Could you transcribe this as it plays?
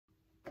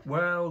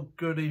Well,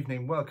 good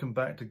evening. Welcome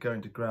back to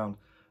Going to Ground.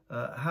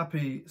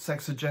 Happy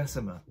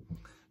Sexagesima,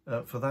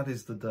 for that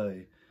is the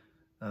day.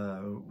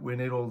 We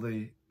need all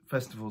the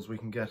festivals we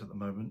can get at the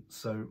moment,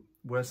 so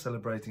we're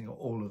celebrating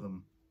all of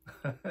them.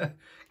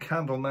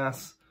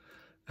 Candlemas.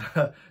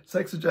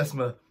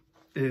 Sexagesima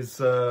is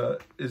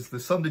the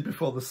Sunday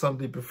before the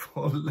Sunday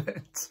before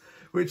Lent,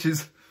 which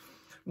is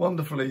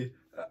wonderfully,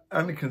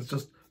 Anglicans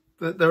just,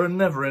 there are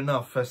never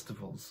enough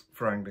festivals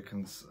for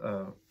Anglicans,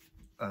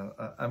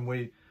 and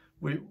we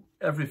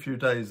every few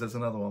days there's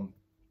another one,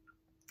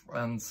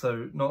 and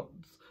so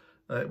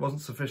it wasn't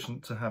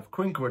sufficient to have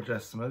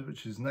Quinquagesima,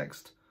 which is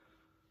next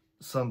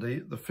Sunday,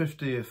 the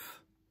 50th,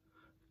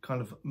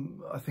 kind of,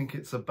 I think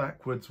it's a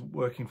backwards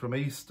working from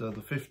Easter,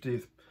 the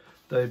 50th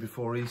day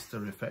before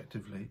Easter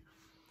effectively,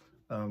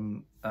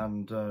 and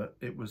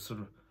it was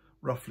sort of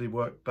roughly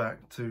worked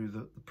back to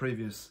the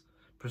previous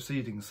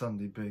preceding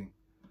Sunday being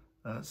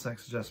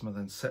Sexagesima,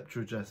 then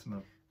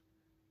Septuagesima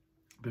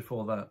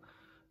before that.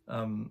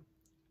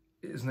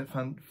 Isn't it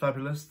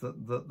fabulous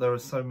that there are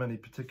so many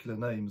particular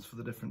names for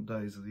the different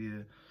days of the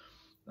year?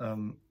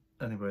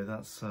 Anyway,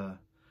 that's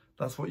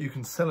what you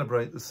can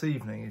celebrate this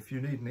evening. If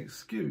you need an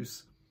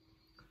excuse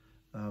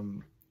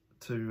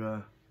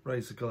to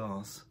raise a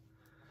glass,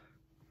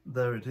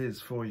 there it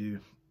is for you.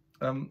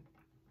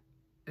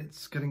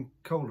 It's getting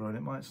colder and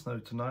it might snow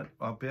tonight.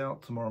 I'll be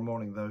out tomorrow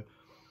morning though,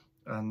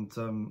 and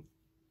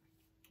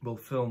we'll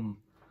film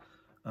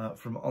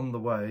from on the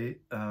way,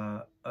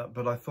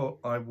 but I thought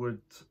I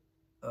would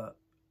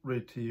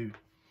read to you,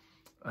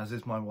 as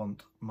is my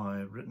wont,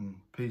 my written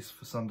piece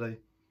for Sunday.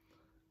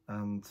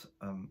 And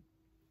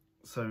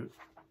so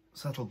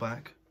settle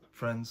back,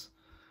 friends,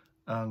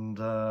 and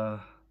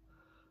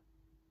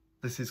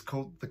this is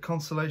called The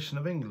Consolation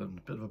of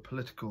England, a bit of a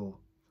political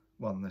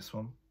one, this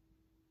one.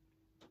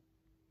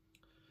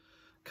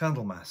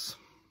 Candlemas,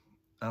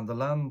 and the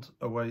land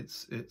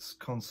awaits its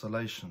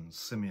consolations,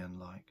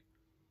 Simeon-like.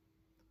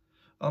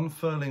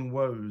 Unfurling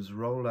woes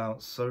roll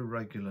out so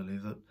regularly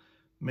that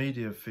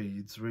media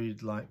feeds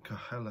read like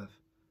Koheleth,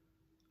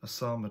 a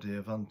psalmody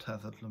of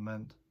untethered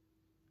lament.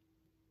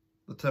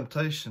 The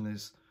temptation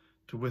is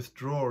to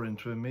withdraw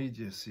into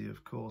immediacy,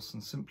 of course,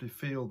 and simply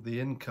feel the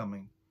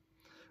incoming,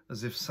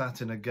 as if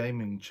sat in a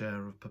gaming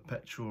chair of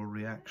perpetual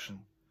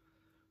reaction,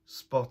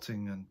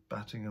 spotting and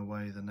batting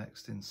away the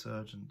next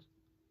insurgent.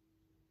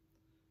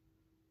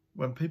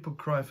 When people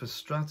cry for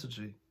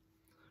strategy,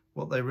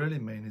 what they really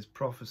mean is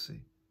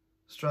prophecy,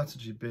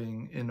 strategy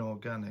being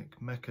inorganic,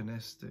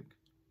 mechanistic,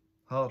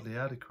 hardly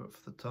adequate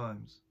for the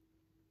times.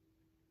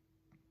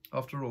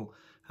 After all,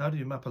 how do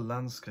you map a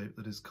landscape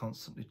that is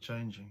constantly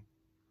changing?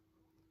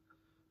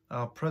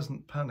 Our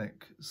present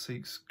panic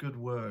seeks good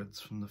words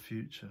from the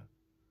future,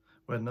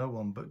 where no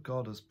one but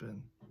God has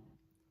been.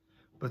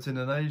 But in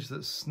an age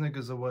that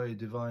sniggers away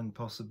divine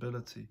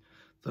possibility,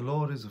 the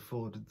Lord is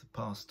afforded the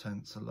past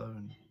tense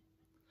alone.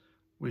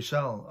 We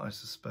shall, I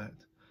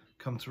suspect,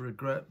 come to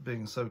regret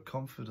being so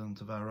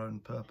confident of our own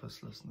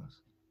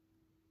purposelessness.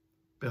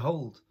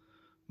 Behold,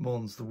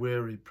 mourns the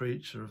weary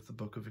preacher of the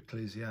book of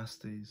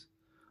Ecclesiastes,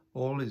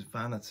 all is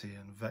vanity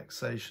and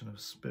vexation of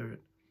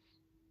spirit.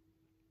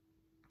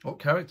 What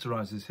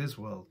characterises his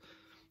world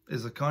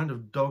is a kind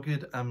of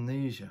dogged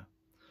amnesia,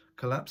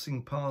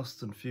 collapsing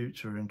past and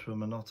future into a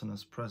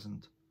monotonous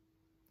present.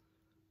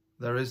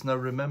 There is no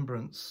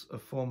remembrance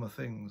of former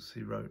things,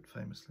 he wrote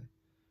famously.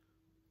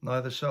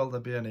 Neither shall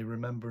there be any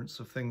remembrance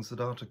of things that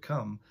are to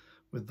come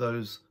with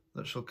those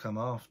that shall come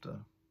after.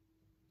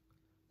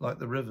 Like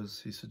the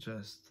rivers, he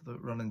suggests,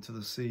 that run into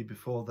the sea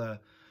before their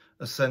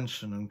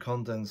ascension and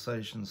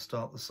condensation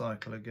start the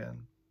cycle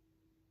again.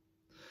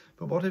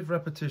 But what if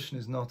repetition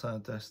is not our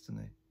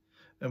destiny,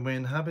 and we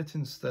inhabit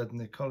instead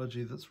an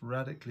ecology that's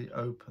radically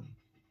open,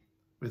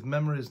 with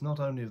memories not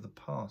only of the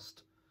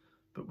past,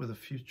 but with a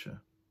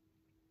future?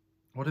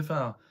 What if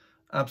our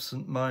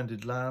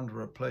absent-minded land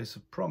were a place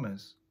of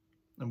promise,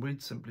 and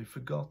we'd simply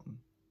forgotten?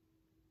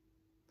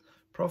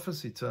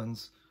 Prophecy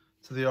turns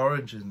to the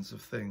origins of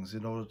things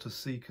in order to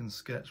seek and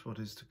sketch what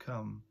is to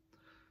come.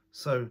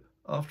 So,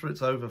 after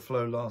its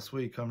overflow last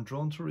week, I'm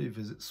drawn to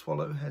revisit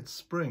Swallowhead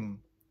Spring.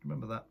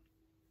 Remember that?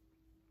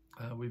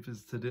 We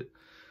visited it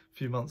a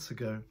few months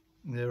ago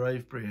near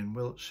Avebury in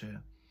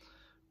Wiltshire,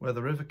 where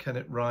the River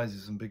Kennet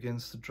rises and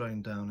begins to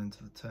drain down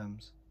into the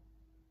Thames.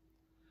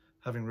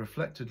 Having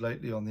reflected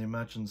lately on the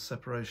imagined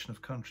separation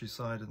of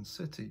countryside and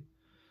city,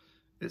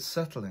 it's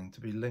settling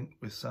to be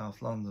linked with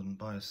South London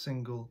by a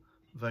single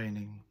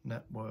veining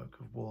network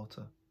of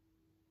water.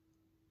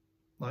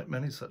 Like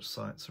many such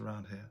sites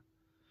around here,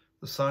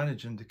 the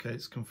signage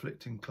indicates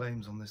conflicting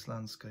claims on this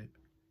landscape.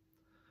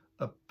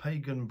 A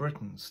Pagan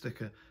Britain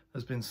sticker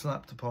has been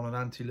slapped upon an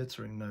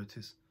anti-littering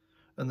notice,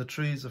 and the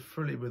trees are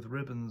frilly with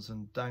ribbons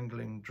and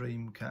dangling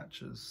dream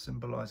catchers,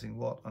 symbolising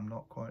what, I'm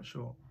not quite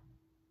sure.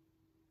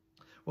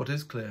 What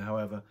is clear,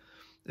 however,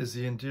 is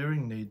the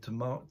enduring need to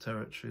mark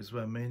territories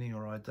where meaning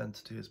or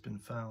identity has been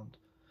found,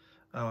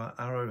 our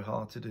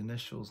arrow-hearted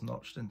initials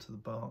notched into the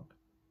bark.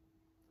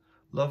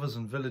 Lovers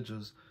and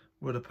villagers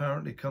would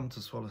apparently come to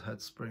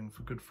Swallowhead Spring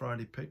for Good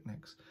Friday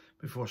picnics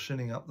before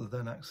shinning up the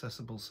then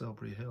accessible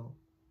Silbury Hill.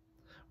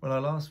 When I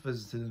last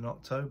visited in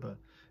October,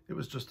 it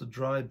was just a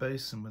dry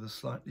basin with a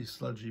slightly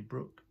sludgy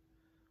brook,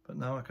 but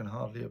now I can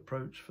hardly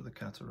approach for the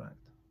cataract.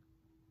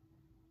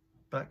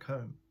 Back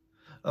home,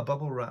 a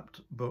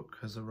bubble-wrapped book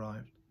has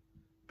arrived,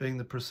 being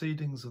the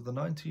proceedings of the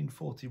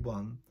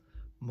 1941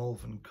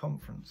 Malvern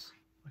Conference.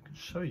 I can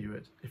show you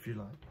it if you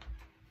like.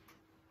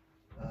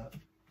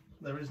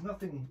 There is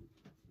nothing,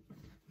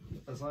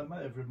 as I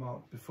may have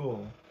remarked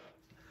before,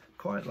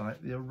 quite like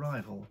the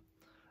arrival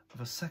of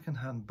a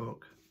second-hand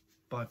book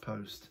by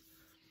post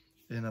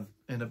in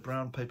a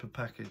brown paper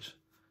package.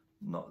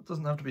 It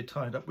doesn't have to be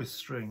tied up with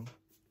string.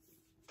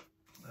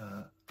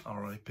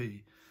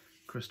 R.I.P.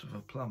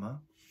 Christopher Plummer.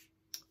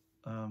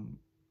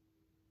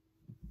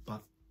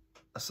 But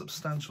a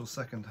substantial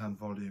second-hand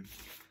volume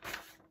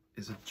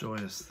is a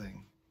joyous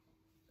thing.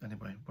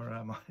 Anyway, where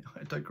am I?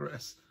 I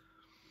digress.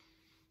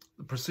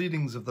 The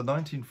proceedings of the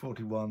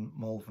 1941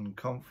 Malvern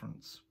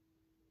Conference,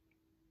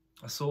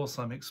 a source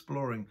I'm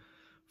exploring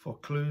for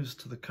clues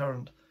to the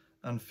current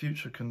and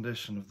future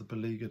condition of the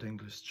beleaguered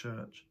English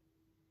Church.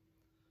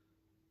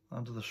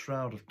 Under the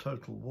shroud of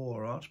total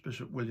war,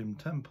 Archbishop William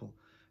Temple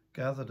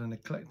gathered an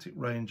eclectic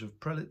range of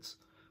prelates,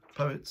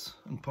 poets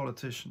and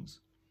politicians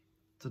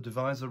to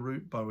devise a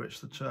route by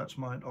which the Church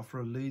might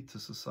offer a lead to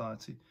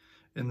society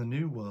in the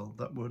new world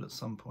that would at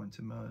some point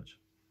emerge.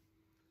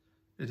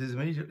 It is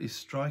immediately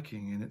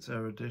striking in its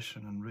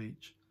erudition and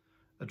reach,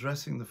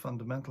 addressing the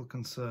fundamental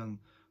concern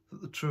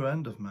that the true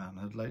end of man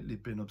had lately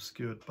been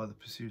obscured by the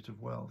pursuit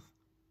of wealth.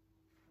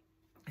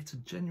 It's a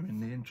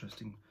genuinely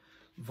interesting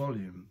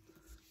volume,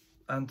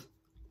 and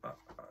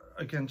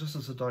again, just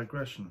as a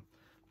digression,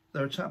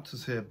 there are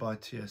chapters here by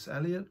T.S.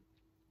 Eliot,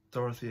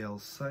 Dorothy L.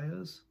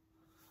 Sayers,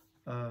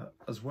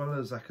 as well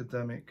as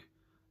academic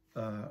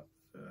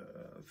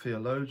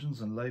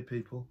theologians and lay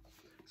people.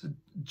 It's a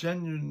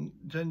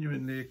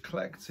genuinely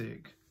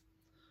eclectic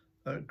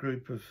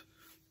group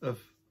of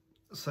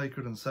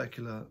sacred and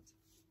secular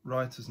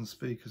writers and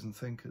speakers and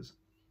thinkers,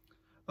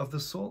 of the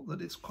sort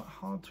that it's quite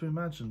hard to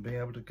imagine being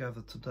able to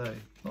gather today.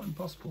 Not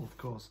impossible, of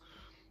course,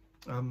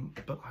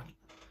 but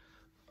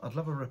I'd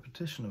love a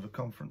repetition of a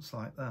conference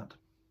like that.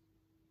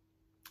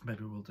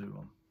 Maybe we'll do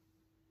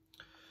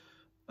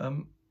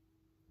one.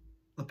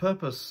 The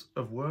purpose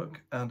of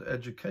work and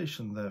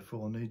education,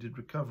 therefore, needed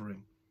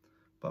recovering,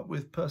 but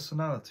with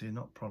personality,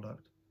 not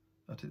product,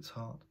 at its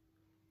heart.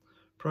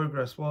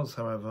 Progress was,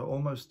 however,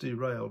 almost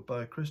derailed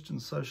by a Christian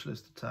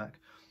socialist attack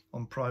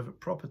on private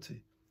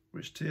property,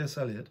 which T.S.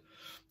 Eliot,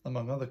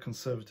 among other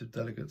conservative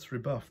delegates,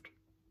 rebuffed.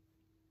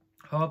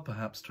 Hard,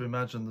 perhaps, to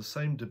imagine the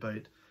same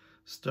debate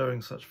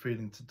stirring such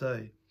feeling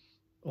today,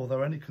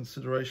 although any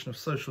consideration of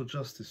social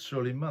justice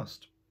surely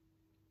must.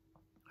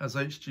 As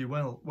H.G.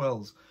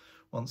 Wells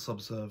once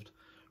observed,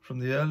 from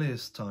the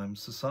earliest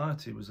times,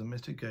 society was a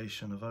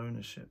mitigation of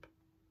ownership,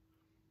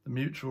 the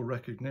mutual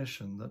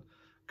recognition that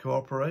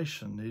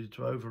cooperation needed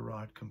to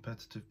override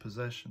competitive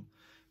possession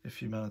if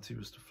humanity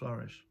was to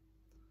flourish.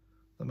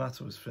 The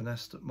matter was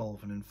finessed at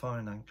Malvern in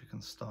fine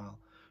Anglican style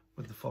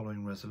with the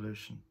following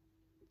resolution.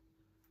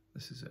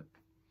 This is it.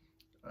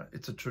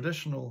 It's a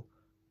traditional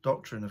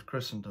doctrine of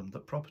Christendom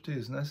that property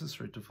is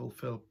necessary to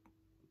fulfill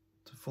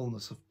to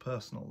fullness of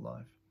personal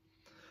life.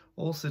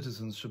 All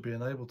citizens should be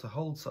enabled to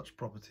hold such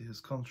property as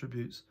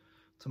contributes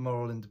to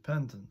moral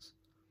independence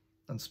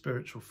and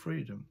spiritual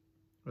freedom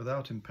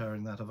without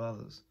impairing that of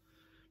others.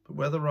 But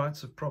where the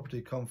rights of property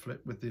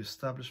conflict with the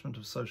establishment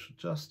of social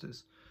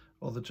justice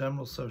or the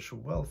general social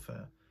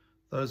welfare,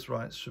 those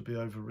rights should be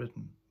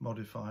overridden,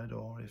 modified,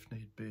 or, if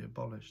need be,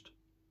 abolished.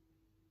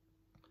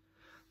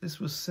 This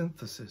was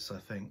synthesis, I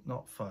think,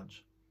 not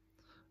fudge,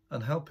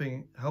 and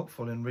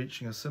helpful in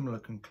reaching a similar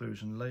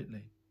conclusion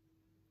lately,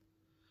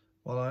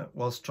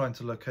 whilst trying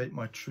to locate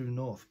my true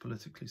north,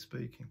 politically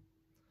speaking.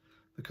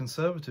 The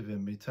conservative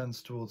in me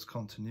tends towards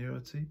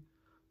continuity,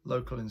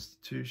 local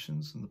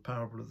institutions, and the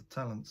parable of the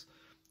talents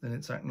in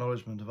its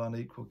acknowledgement of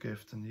unequal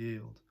gift and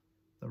yield.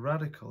 The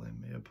radical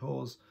in me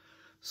abhors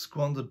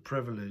squandered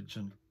privilege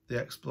and the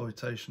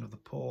exploitation of the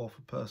poor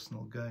for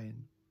personal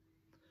gain.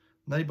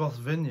 Naboth's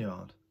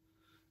vineyard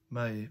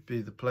may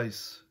be the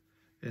place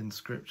in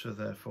Scripture,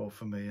 therefore,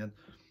 for me, and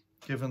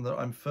given that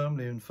I'm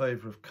firmly in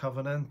favour of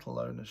covenantal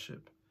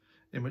ownership,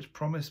 in which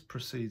promise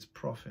precedes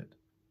profit,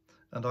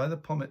 and either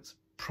points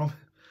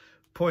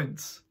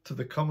to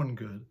the common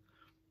good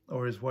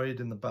or is weighed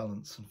in the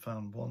balance and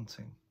found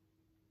wanting.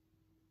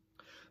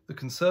 The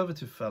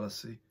conservative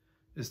fallacy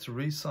is to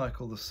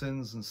recycle the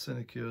sins and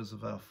sinecures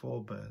of our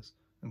forebears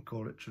and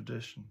call it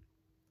tradition.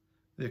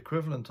 The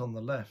equivalent on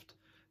the left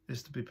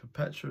is to be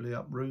perpetually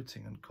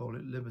uprooting and call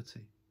it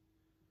liberty.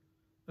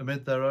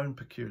 Amid their own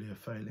peculiar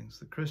failings,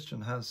 the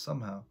Christian has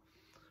somehow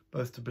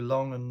both to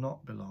belong and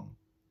not belong,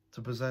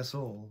 to possess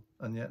all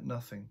and yet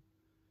nothing,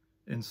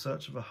 in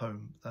search of a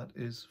home that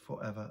is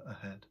forever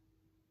ahead.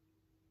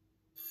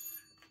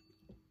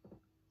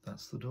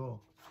 That's the door.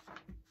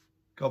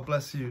 God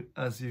bless you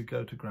as you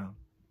go to ground.